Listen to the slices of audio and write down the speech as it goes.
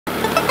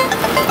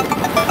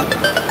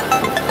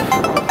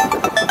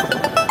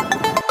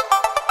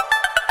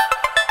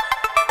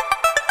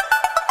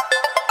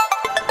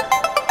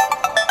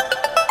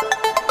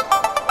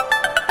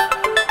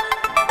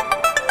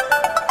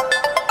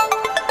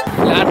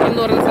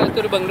എന്ന് പറയുന്ന സ്ഥലത്ത്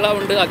ഒരു ബംഗ്ലാവ്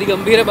ഉണ്ട്.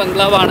 അതിഗംഭീര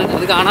ബംഗ്ലാവാണ്.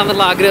 അത്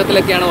കാണാമെന്നുള്ള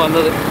ആഗ്രഹത്തിലൊക്കെയാണ്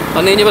വന്നത്.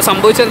 വന്നു കഴിഞ്ഞപ്പോൾ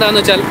സംഭവിച്ചത്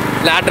എന്താണെന്ന് വെച്ചാൽ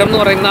ലാഡ്രം എന്ന്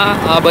പറയുന്ന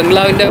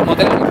ബംഗ്ലാവിൻ്റെ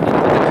മുതലാളി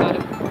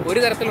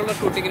ഒരു തരത്തിലുള്ള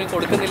ഷൂട്ടിങ്ങിന്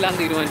കൊടുക്കുന്നില്ല എന്ന്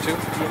തീരുമാനിച്ചു.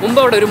 മുമ്പ്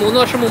അവിടെ ഒരു 3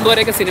 വർഷം മുമ്പ്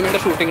വരെയൊക്കെ സിനിമയുടെ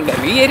ഷൂട്ടിംഗ്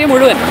ഉണ്ടായിരുന്നു. ഈ ഏരിയ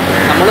മുഴുവൻ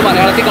നമ്മൾ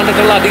മലയാളത്തിൽ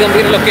കണ്ടിട്ടുള്ള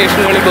അതിഗംഭീര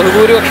ലൊക്കേഷനുകളിൽ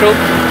ബഹുഭൂരിപക്ഷവും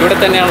ഇവിടെ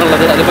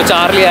തന്നെയാണുള്ളത്. അതിപ്പോൾ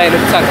ചാർലി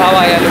ആയാലും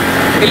സഖാവായാലും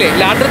ഇല്ലേ.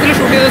 ലാഡ്രത്തിൽ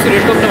ഷൂട്ട് ചെയ്ത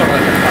സുരേഷ് ഗോപിയുടെ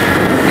പടമല്ല,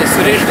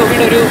 സുരേഷ്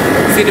ഗോപിയുടെ ഒരു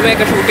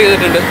സിനിമയൊക്കെ ഷൂട്ട്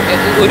ചെയ്തിട്ടുണ്ട്.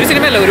 ഒരു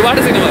സിനിമയല്ല,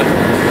 ഒരുപാട് സിനിമകൾ.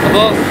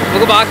 അപ്പോൾ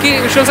നമുക്ക് ബാക്കി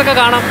വിഷ്വൽസൊക്കെ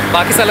കാണാം.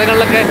 ബാക്കി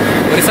സ്ഥലങ്ങളിലൊക്കെ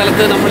ഒരു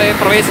സ്ഥലത്ത് നമ്മളെ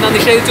പ്രവേശനം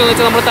നിഷേധിച്ചു എന്ന്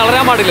വെച്ചാൽ നമ്മൾ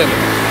തളരാൻ പാടില്ലല്ലോ.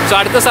 സോ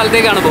അടുത്ത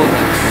സ്ഥലത്തേക്കാണ്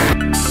പോകുന്നത്.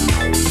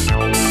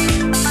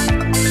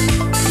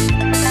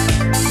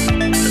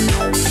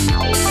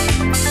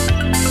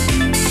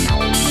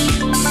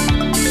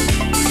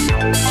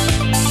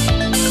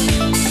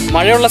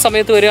 മഴയുള്ള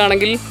സമയത്ത്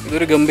വരികയാണെങ്കിൽ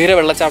ഇതൊരു ഗംഭീര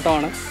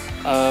വെള്ളച്ചാട്ടമാണ്.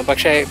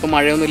 പക്ഷേ ഇപ്പോൾ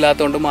മഴയൊന്നും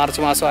ഇല്ലാത്തതുകൊണ്ട് മാർച്ച്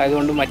മാസം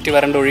ആയതുകൊണ്ട് മറ്റ്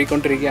വരണ്ട്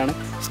ഒഴുകിക്കൊണ്ടിരിക്കുകയാണ്.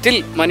 സ്റ്റിൽ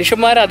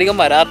മനുഷ്യന്മാരധികം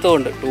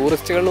വരാത്തതുകൊണ്ട്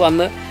ടൂറിസ്റ്റുകൾ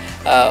വന്ന്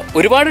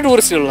ഒരുപാട്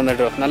ടൂറിസ്റ്റുകൾ വന്നു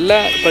കേട്ടോ. നല്ല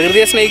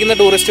പ്രകൃതിയെ സ്നേഹിക്കുന്ന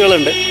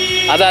ടൂറിസ്റ്റുകളുണ്ട്.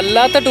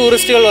 അതല്ലാത്ത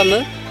ടൂറിസ്റ്റുകൾ വന്ന്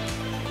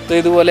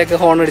ഇതുപോലെയൊക്കെ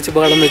ഹോൺ അടിച്ച്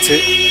ബഹളം വെച്ച്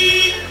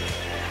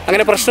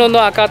അങ്ങനെ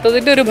പ്രശ്നമൊന്നും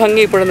ആക്കാത്തതിൻ്റെ ഒരു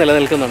ഭംഗി ഇപ്പോഴും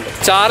നിലനിൽക്കുന്നുണ്ട്.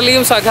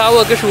 ചാർലിയും സഖാവും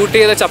ഒക്കെ ഷൂട്ട്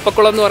ചെയ്ത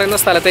ചപ്പക്കുളം എന്ന് പറയുന്ന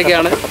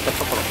സ്ഥലത്തേക്കാണ്.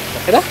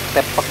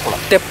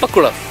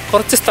 തെപ്പക്കുളം.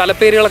 കുറച്ച്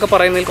സ്ഥലപ്പേരുകളൊക്കെ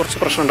പറയുന്നതിൽ കുറച്ച്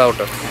പ്രശ്നം ഉണ്ടാവും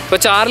കേട്ടോ. ഇപ്പോൾ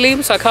ചാർലിയും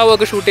സഖാവും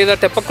ഒക്കെ ഷൂട്ട് ചെയ്ത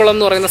തെപ്പക്കുളം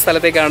എന്ന് പറയുന്ന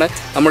സ്ഥലത്തേക്കാണ്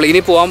നമ്മൾ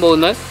ഇനി പോകാൻ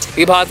പോകുന്നത്.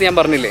 ഈ ഭാഗത്ത് ഞാൻ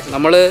പറഞ്ഞില്ലേ,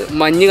 നമ്മൾ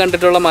മഞ്ഞ്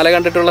കണ്ടിട്ടുള്ള മല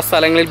കണ്ടിട്ടുള്ള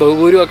സ്ഥലങ്ങളിൽ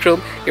ബഹുഭൂരിപക്ഷവും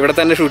ഇവിടെ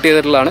തന്നെ ഷൂട്ട്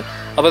ചെയ്തിട്ടുള്ളതാണ്.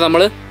 അപ്പോൾ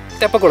നമ്മൾ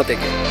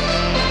തെപ്പക്കുളത്തേക്ക്.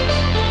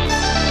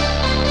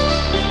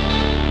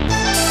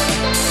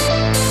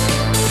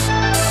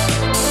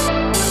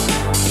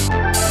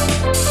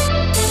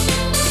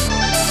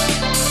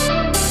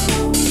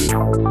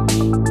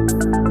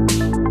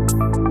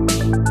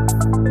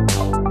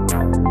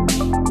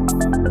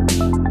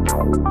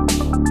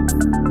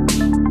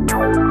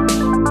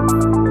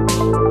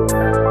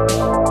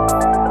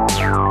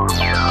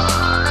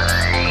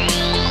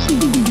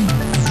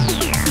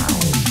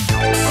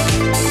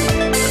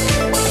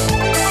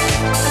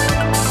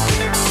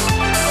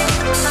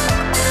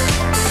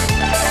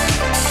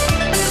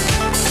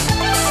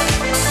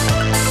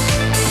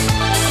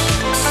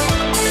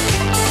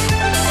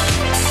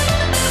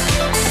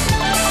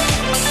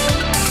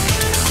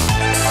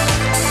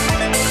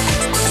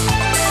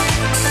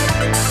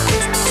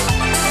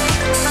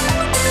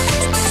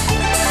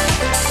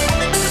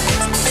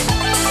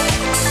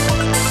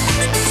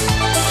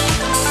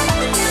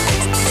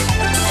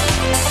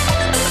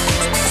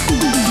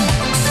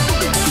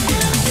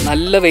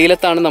 നല്ല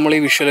വെയിലത്താണ് നമ്മൾ ഈ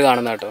വിഷ്വൽ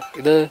കാണുന്നത് കേട്ടോ.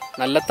 ഇത്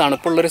നല്ല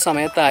തണുപ്പുള്ളൊരു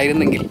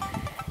സമയത്തായിരുന്നെങ്കിൽ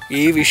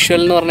ഈ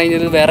വിഷ്വൽ എന്ന് പറഞ്ഞു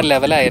കഴിഞ്ഞാൽ വേറെ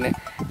ലെവലായേനെ.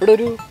 ഇവിടെ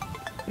ഒരു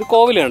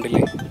കോവിൽ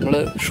കണ്ടില്ലേ, നമ്മൾ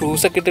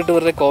ഷൂസൊക്കെ ഇട്ടിട്ട്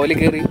വെറുതെ കോവിൽ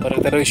കയറി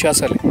ഓരോരുത്തരുടെ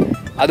വിശ്വാസമല്ലേ,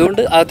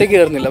 അതുകൊണ്ട് അകത്തേക്ക്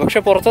കയറുന്നില്ല.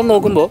 പക്ഷേ പുറത്തുനിന്ന്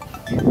നോക്കുമ്പോൾ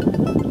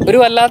ഒരു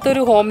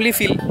വല്ലാത്തൊരു ഹോംലി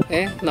ഫീൽ.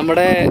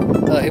 നമ്മുടെ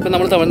ഇപ്പം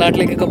നമ്മൾ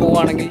തമിഴ്നാട്ടിലേക്കൊക്കെ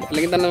പോവുകയാണെങ്കിൽ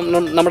അല്ലെങ്കിൽ തന്നെ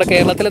നമ്മുടെ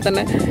കേരളത്തിലെ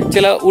തന്നെ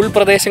ചില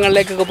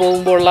ഉൾപ്രദേശങ്ങളിലേക്കൊക്കെ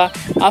പോകുമ്പോൾ ഉള്ള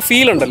ആ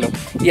ഫീലുണ്ടല്ലോ.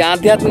 ഈ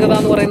ആധ്യാത്മികത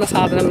എന്ന് പറയുന്ന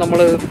സാധനം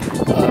നമ്മൾ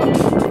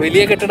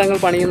വലിയ കെട്ടിടങ്ങൾ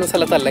പണിയുന്ന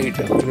സ്ഥലത്തല്ല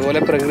കിട്ടുക. ഇതുപോലെ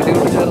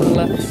പ്രകൃതിയോട്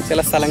ചേർന്നുള്ള ചില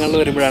സ്ഥലങ്ങളിൽ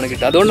വരുമ്പോഴാണ്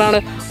കിട്ടുക. അതുകൊണ്ടാണ്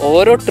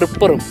ഓരോ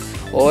ട്രിപ്പറും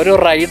ഓരോ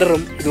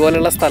റൈഡറും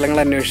ഇതുപോലെയുള്ള സ്ഥലങ്ങൾ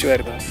അന്വേഷിച്ച്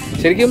വരുന്നത്.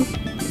 ശരിക്കും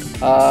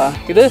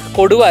ഇത്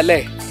കൊടുവ അല്ലേ,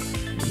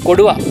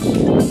 കൊടുവ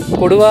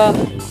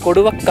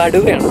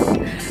കടുവയാണ്.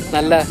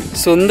 നല്ല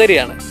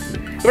സുന്ദരിയാണ്.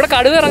 ഇവിടെ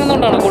കടുവ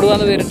ഇറങ്ങുന്നതുകൊണ്ടാണോ കൊടുവ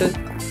എന്ന് പേരിട്ട്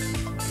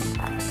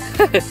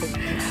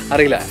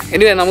അറിയില്ല.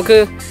 എനിവേ നമുക്ക്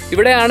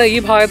ഇവിടെയാണ്, ഈ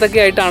ഭാഗത്തൊക്കെ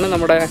ആയിട്ടാണ്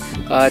നമ്മുടെ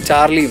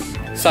ചാർലിയും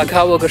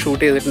സഖാവും ഒക്കെ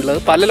ഷൂട്ട് ചെയ്തിട്ടുള്ളത്.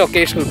 പല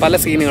ലൊക്കേഷനിൽ പല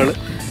സീനുകൾ.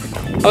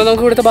 അപ്പോൾ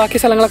നമുക്ക് ഇവിടുത്തെ ബാക്കി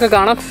സ്ഥലങ്ങളൊക്കെ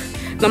കാണാം.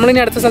 നമ്മളിനി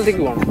അടുത്ത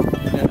സ്ഥലത്തേക്ക് പോകണം.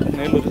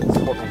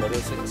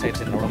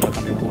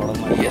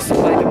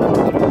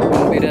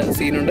 ഗംഭീര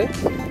സീനുണ്ട്.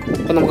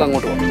 അപ്പം നമുക്ക്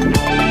അങ്ങോട്ട് പോകാം.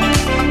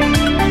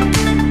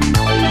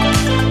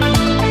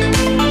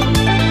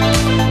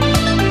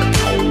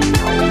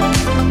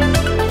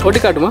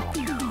 ഓട്ടിക്കാട്ടുമോ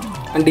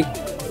വണ്ടി?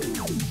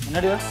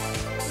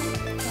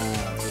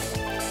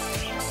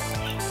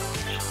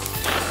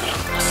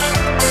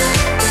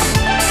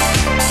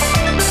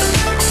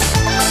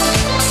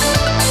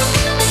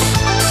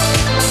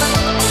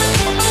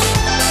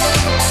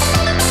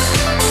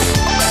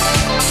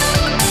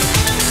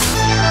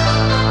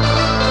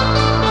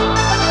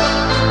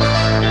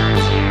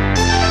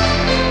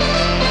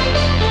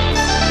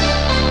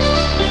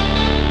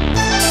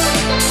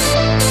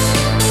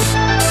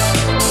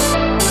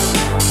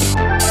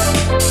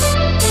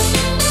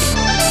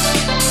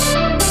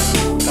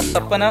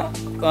 കട്ടപ്പന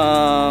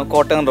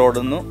കോട്ടയം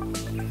റോഡിൽ നിന്ന്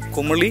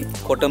കുമിളി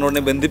കോട്ടയം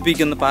റോഡിനെ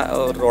ബന്ധിപ്പിക്കുന്ന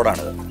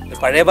റോഡാണിത്.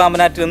 പഴയ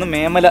പാമ്പനാറ്റിൽ നിന്ന്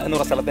മേമല എന്ന്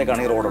പറയുന്ന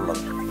സ്ഥലത്തേക്കാണ് ഈ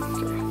റോഡുള്ളത്.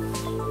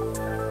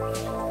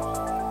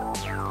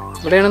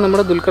 ഇവിടെയാണ്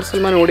നമ്മുടെ ദുൽഖർ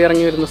സൽമാൻ ഓടി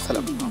ഇറങ്ങി വരുന്ന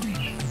സ്ഥലം.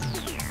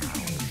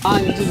 ആ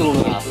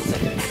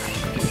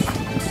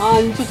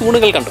 5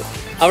 തൂണുകൾ കണ്ടു.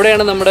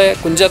 അവിടെയാണ് നമ്മുടെ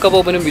കുഞ്ചാക്ക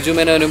ബോബനും ബിജു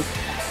മേനോനും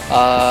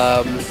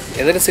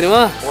ഏതൊരു സിനിമ,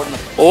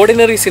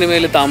 ഓർഡിനറി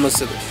സിനിമയിൽ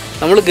താമസിച്ചത്.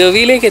 നമ്മൾ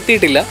ഗവിയിലേക്ക്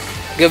എത്തിയിട്ടില്ല.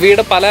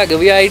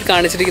 ഗവിയായിട്ട്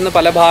കാണിച്ചിരിക്കുന്ന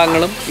പല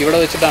ഭാഗങ്ങളും ഇവിടെ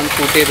വെച്ചിട്ടാണ്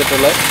ഷൂട്ട്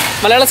ചെയ്തിട്ടുള്ളത്.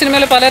 മലയാള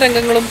സിനിമയിലെ പല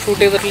രംഗങ്ങളും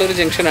ഷൂട്ട് ചെയ്തിട്ടുള്ള ഒരു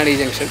ജംഗ്ഷനാണ് ഈ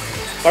ജംഗ്ഷൻ.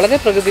 വളരെ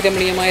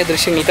പ്രകൃതിരമണീയമായ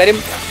ദൃശ്യങ്ങൾ. കാര്യം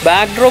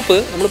ബാക്ക്ഡ്രോപ്പ്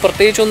നമ്മൾ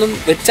പ്രത്യേകിച്ചൊന്നും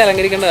വെച്ച്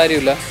അലങ്കരിക്കേണ്ട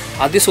കാര്യമില്ല,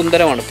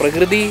 അതിസുന്ദരമാണ്.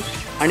 പ്രകൃതി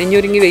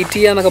അണിഞ്ഞൊരുങ്ങി വെയിറ്റ്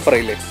ചെയ്യുക എന്നൊക്കെ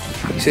പറയില്ലേ,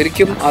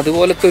 ശരിക്കും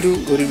അതുപോലത്തെ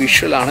ഒരു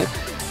വിഷ്വലാണ്.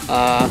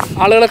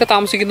 ആളുകളൊക്കെ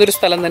താമസിക്കുന്ന ഒരു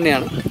സ്ഥലം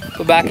തന്നെയാണ്.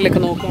 ഇപ്പോൾ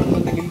ബാക്കിലൊക്കെ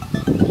നോക്കുകയാണെന്നുണ്ടെങ്കിൽ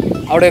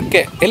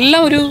അവിടെയൊക്കെ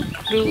എല്ലാം ഒരു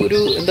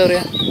എന്താ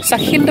പറയുക,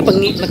 സഹ്യൻ്റെ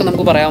ഭംഗി എന്നൊക്കെ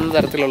നമുക്ക് പറയാവുന്ന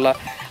തരത്തിലുള്ള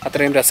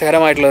അത്രയും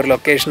രസകരമായിട്ടുള്ള ഒരു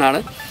ലൊക്കേഷനാണ്.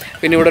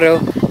 പിന്നെ ഇവിടെ ഒരു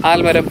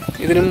ആൽമരം,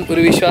 ഇതിനും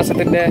ഒരു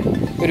വിശ്വാസത്തിൻ്റെ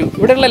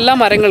ഇവിടെയുള്ള എല്ലാ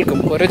മരങ്ങൾക്കും,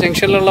 ഓരോ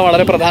ജംഗ്ഷനിലുള്ള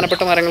വളരെ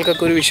പ്രധാനപ്പെട്ട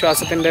മരങ്ങൾക്കൊക്കെ ഒരു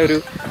വിശ്വാസത്തിൻ്റെ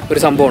ഒരു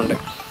സംഭവമുണ്ട്.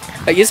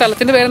 ഈ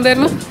സ്ഥലത്തിൻ്റെ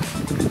പേരെന്തായിരുന്നു?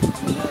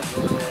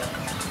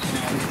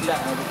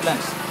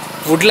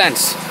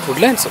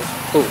 വുഡ്ലാൻഡ്സോ?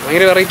 ഓ,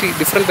 ഭയങ്കര വെറൈറ്റി,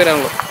 ഡിഫറെൻറ്റ്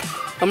പേരാണല്ലോ.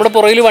 നമ്മുടെ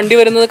പുറകിൽ വണ്ടി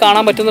വരുന്നത്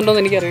കാണാൻ പറ്റുന്നുണ്ടോ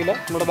എന്ന് എനിക്കറിയില്ല.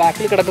 നമ്മുടെ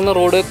ബാക്കിൽ കിടക്കുന്ന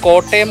റോഡ്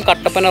കോട്ടയം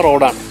കട്ടപ്പന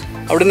റോഡാണ്.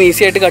 അവിടെ നിന്ന്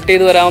ഈസി ആയിട്ട് കട്ട്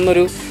ചെയ്ത് വരാവുന്ന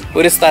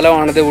ഒരു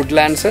സ്ഥലമാണിത്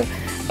വുഡ്ലാൻഡ്സ്.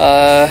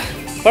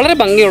 വളരെ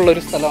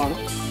ഭംഗിയുള്ളൊരു സ്ഥലമാണ്.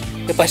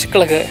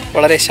 പശുക്കളൊക്കെ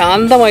വളരെ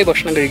ശാന്തമായി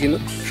ഭക്ഷണം കഴിക്കുന്നു.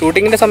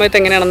 ഷൂട്ടിങ്ങിൻ്റെ സമയത്ത്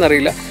എങ്ങനെയാണെന്ന്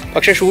അറിയില്ല,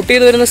 പക്ഷേ ഷൂട്ട്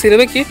ചെയ്ത് വരുന്ന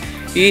സിനിമയ്ക്ക്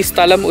ഈ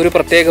സ്ഥലം ഒരു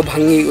പ്രത്യേക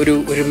ഭംഗി,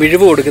 ഒരു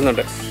മിഴിവ്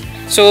കൊടുക്കുന്നുണ്ട്.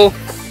 സോ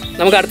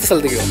നമുക്ക് അടുത്ത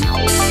സ്ഥലത്തേക്ക് പോകാം.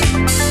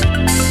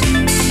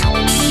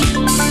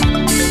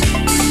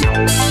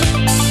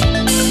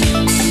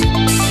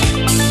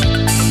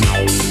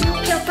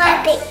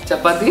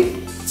 ചപ്പാത്തി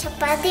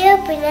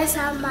പിന്നെ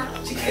സാമ്പാർ.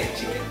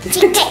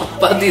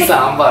 ചപ്പാത്തി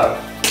സാമ്പാർ.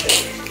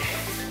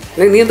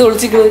 നീ എന്താ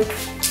വിളിച്ചിരിക്കുന്നത്?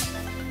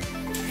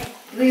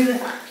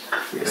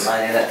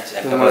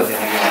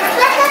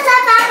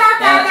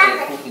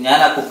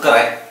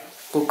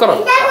 കുക്കറോ?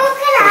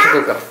 Pressure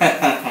cooker.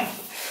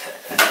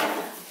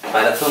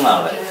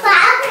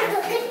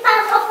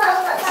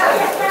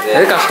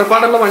 അത്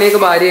കഷ്ടപ്പാടുള്ള പണിയൊക്കെ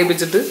ഭാര്യ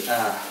ഏൽപ്പിച്ചിട്ട്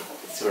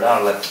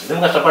ഇതും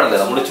കഷ്ടപ്പാടല്ലേ,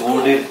 നമ്മുടെ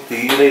ചൂട്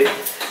തീരെ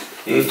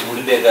ഈ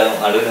ചൂടിന്റെ ഒക്കെ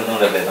നടുവിൽ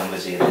നിന്നുകൊണ്ടല്ലേ നമ്മൾ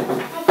ചെയ്യുന്നത്.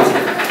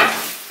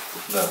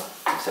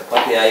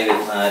 ചപ്പാത്തി ആയി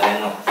വരുന്ന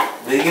രംഗം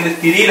ഇതിങ്ങനെ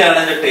തിരിയിലാണ്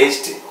അതിന്റെ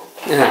ടേസ്റ്റ്.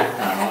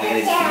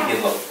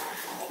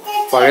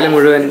 പകല്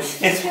മുഴുവൻ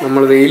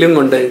നമ്മൾ വെയിലും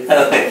കൊണ്ട്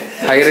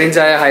ഹൈ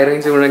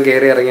റേഞ്ച് മുഴുവൻ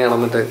കയറി ഇറങ്ങി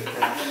നടന്നിട്ട്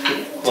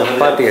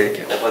ചപ്പാത്തി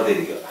കഴിക്കാം.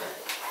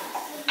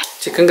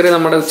 ചിക്കൻ കറി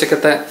നമ്മുടെ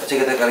ഉച്ചക്കത്തെ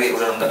കറി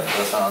ഇവിടെ ഉണ്ട്.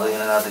 അത്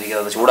ഇങ്ങനെ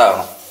അത്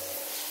ചൂടാകണം.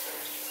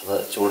 അത്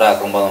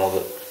ചൂടാക്കുമ്പോൾ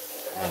നമുക്ക്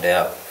അതിൻ്റെ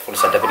ഫുൾ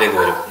സെറ്റപ്പിലേക്ക്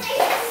വരും.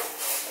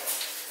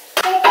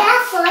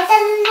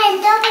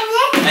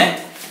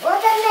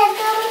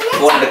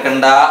 ഫോൺ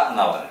എടുക്കണ്ട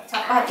എന്നാ പറയുന്നത്.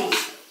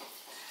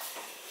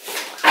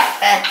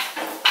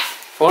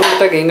 ഫോൺ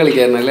എടുത്താൽ ഗെയിം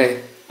കളിക്കായിരുന്നു അല്ലേ?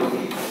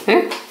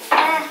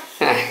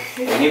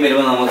 ഇനി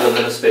വരുമ്പോൾ നമുക്ക്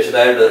എന്തൊരു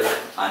സ്പെഷ്യലായിട്ട്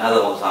അതിനകത്ത്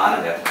നമുക്ക് സാധനം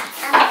കയറണം.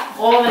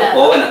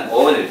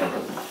 ഓവൻ ഇട്ടുണ്ട്.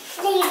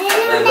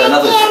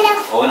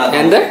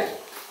 എന്ത്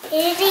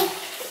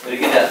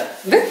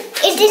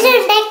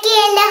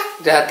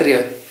രാത്രിയോ?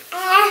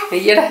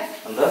 അയ്യടാ,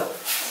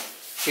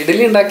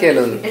 ഇഡലി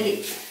ഉണ്ടാക്കിയാലോ?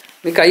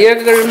 നീ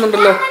കൈയൊക്കെ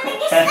കഴുകുന്നുണ്ടല്ലോ.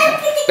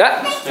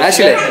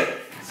 ആശിലേ,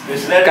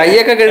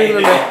 കൈയൊക്കെ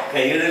കഴുകുന്നുണ്ടോ?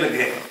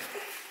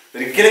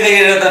 ഒരിക്കലും കൈ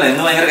എഴുതാൻ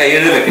എന്ന് ഭയങ്കര കൈ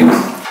എഴുതലൊക്കെ.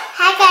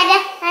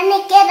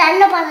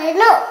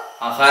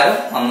 ആഹാരം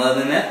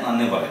വന്നതിന്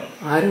നന്ദി പറയുന്നു.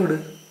 ആരോട്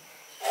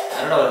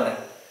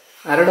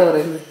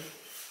പറയുന്നത്?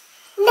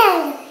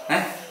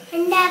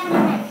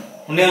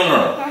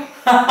 ഉണ്ണികളോടോ?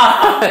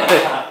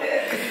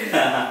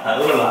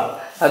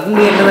 അത്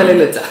നീ എന്റെ നിലയിൽ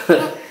വെച്ചാ.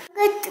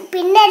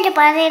 പിന്നെ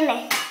പറയുന്നേ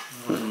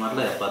നല്ല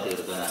ചപ്പാത്തി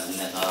എടുക്കാൻ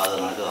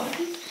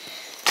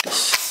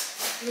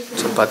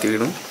ചപ്പാത്തി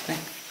വീണു.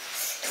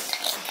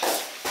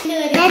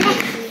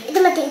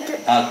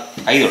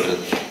 കൈ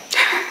തൊട്ടരുത്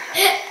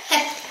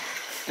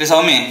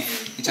സൗമ്യ.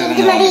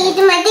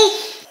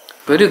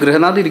 ഒരു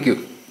ഗൃഹനാഥ് ഇരിക്കൂ.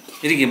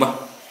 ഇരിക്കും.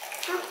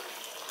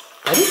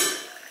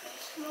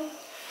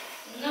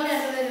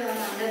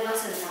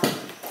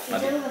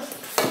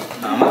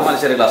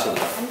 ചെറിയ ക്ലാസ്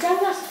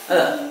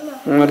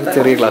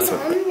ചെറിയ ക്ലാസ്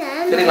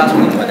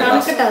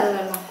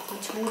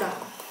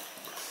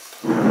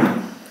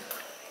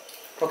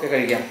ഓക്കെ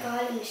കഴിക്കാം.